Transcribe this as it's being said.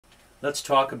Let's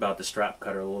talk about the strap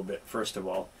cutter a little bit. First of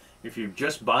all, if you're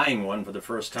just buying one for the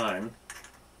first time,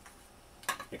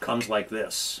 it comes like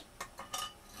this,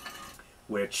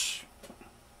 which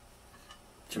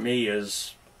to me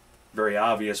is very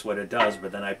obvious what it does,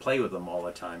 but then I play with them all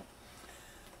the time.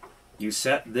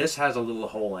 This has a little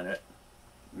hole in it,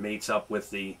 mates up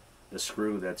with the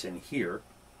screw that's in here.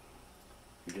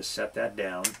 You just set that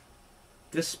down.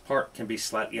 This part can be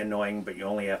slightly annoying, but you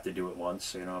only have to do it once,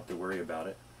 so you don't have to worry about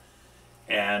it.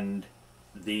 And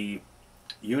the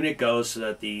unit goes so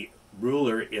that the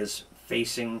ruler is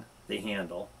facing the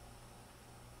handle.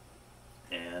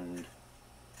 And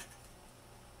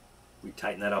we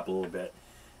tighten that up a little bit.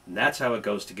 And that's how it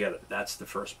goes together. That's the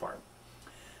first part.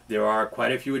 There are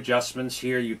quite a few adjustments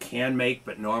here you can make,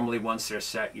 but normally once they're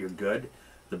set, you're good.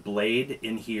 The blade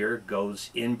in here goes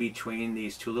in between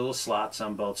these two little slots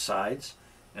on both sides,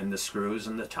 and the screws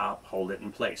in the top hold it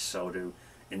in place. So to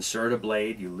insert a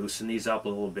blade, you loosen these up a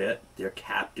little bit. They're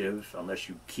captive. Unless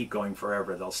you keep going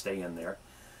forever, they'll stay in there.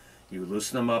 You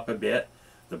loosen them up a bit.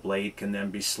 The blade can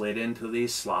then be slid into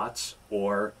these slots,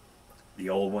 or the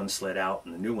old one slid out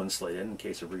and the new one slid in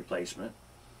case of replacement.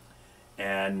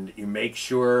 And you make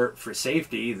sure for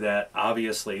safety that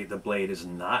obviously the blade is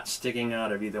not sticking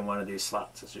out of either one of these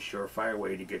slots. It's a surefire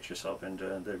way to get yourself into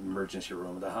the emergency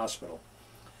room of the hospital.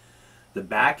 The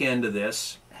back end of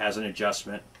this has an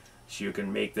adjustment, so you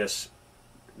can make this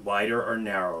wider or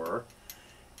narrower.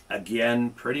 Again,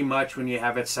 pretty much when you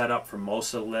have it set up for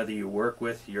most of the leather you work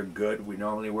with, you're good. We're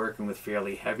normally working with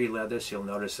fairly heavy leather, so you'll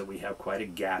notice that we have quite a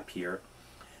gap here.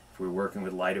 If we're working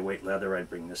with lighter weight leather, I'd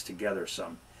bring this together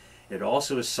some. It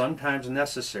also is sometimes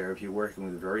necessary, if you're working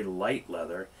with very light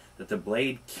leather, that the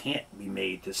blade can't be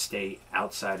made to stay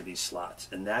outside of these slots.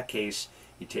 In that case,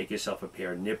 you take yourself a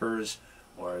pair of nippers,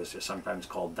 or as they're sometimes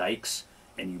called dikes,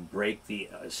 and you break the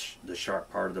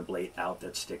sharp part of the blade out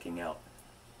that's sticking out.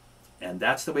 And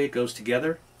that's the way it goes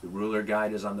together. The ruler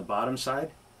guide is on the bottom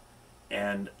side,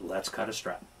 and let's cut a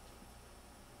strap.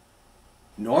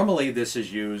 Normally this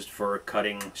is used for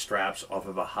cutting straps off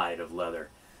of a hide of leather.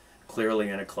 Clearly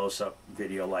in a close-up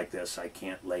video like this, I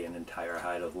can't lay an entire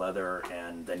hide of leather,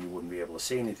 and then you wouldn't be able to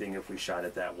see anything if we shot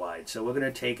it that wide. So we're going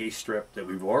to take a strip that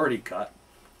we've already cut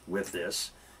with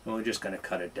this, and we're just going to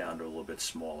cut it down to a little bit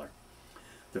smaller.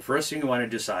 The first thing you want to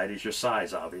decide is your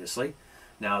size, obviously.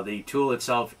 Now the tool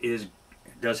itself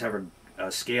does have a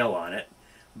scale on it,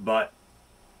 but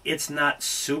it's not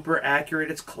super accurate.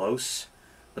 It's close.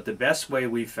 But the best way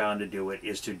we've found to do it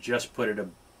is to just put it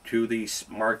to the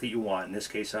mark that you want. In this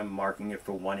case, I'm marking it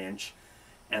for 1 inch,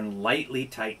 and lightly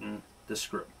tighten the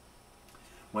screw.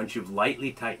 Once you've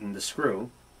lightly tightened the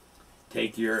screw,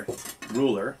 take your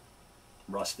ruler,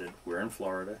 rusted, we're in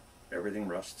Florida, everything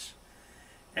rusts,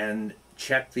 and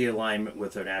check the alignment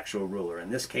with an actual ruler. In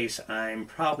this case, I'm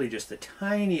probably just the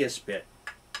tiniest bit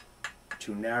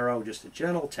too narrow, just a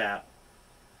gentle tap,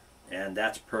 and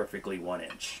that's perfectly 1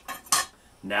 inch.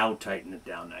 Now tighten it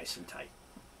down nice and tight.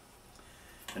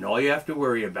 And all you have to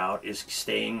worry about is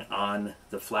staying on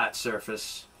the flat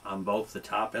surface on both the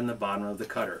top and the bottom of the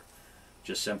cutter.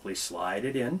 Just simply slide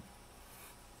it in.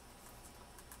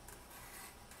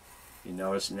 You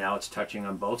notice now it's touching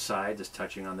on both sides. It's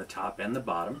touching on the top and the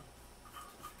bottom.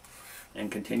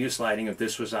 And continue sliding. If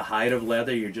this was a hide of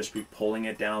leather, you'd just be pulling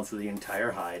it down through the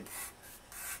entire hide.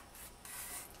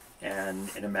 And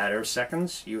in a matter of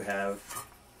seconds, you have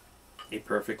a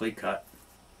perfectly cut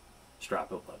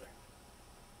strap of leather.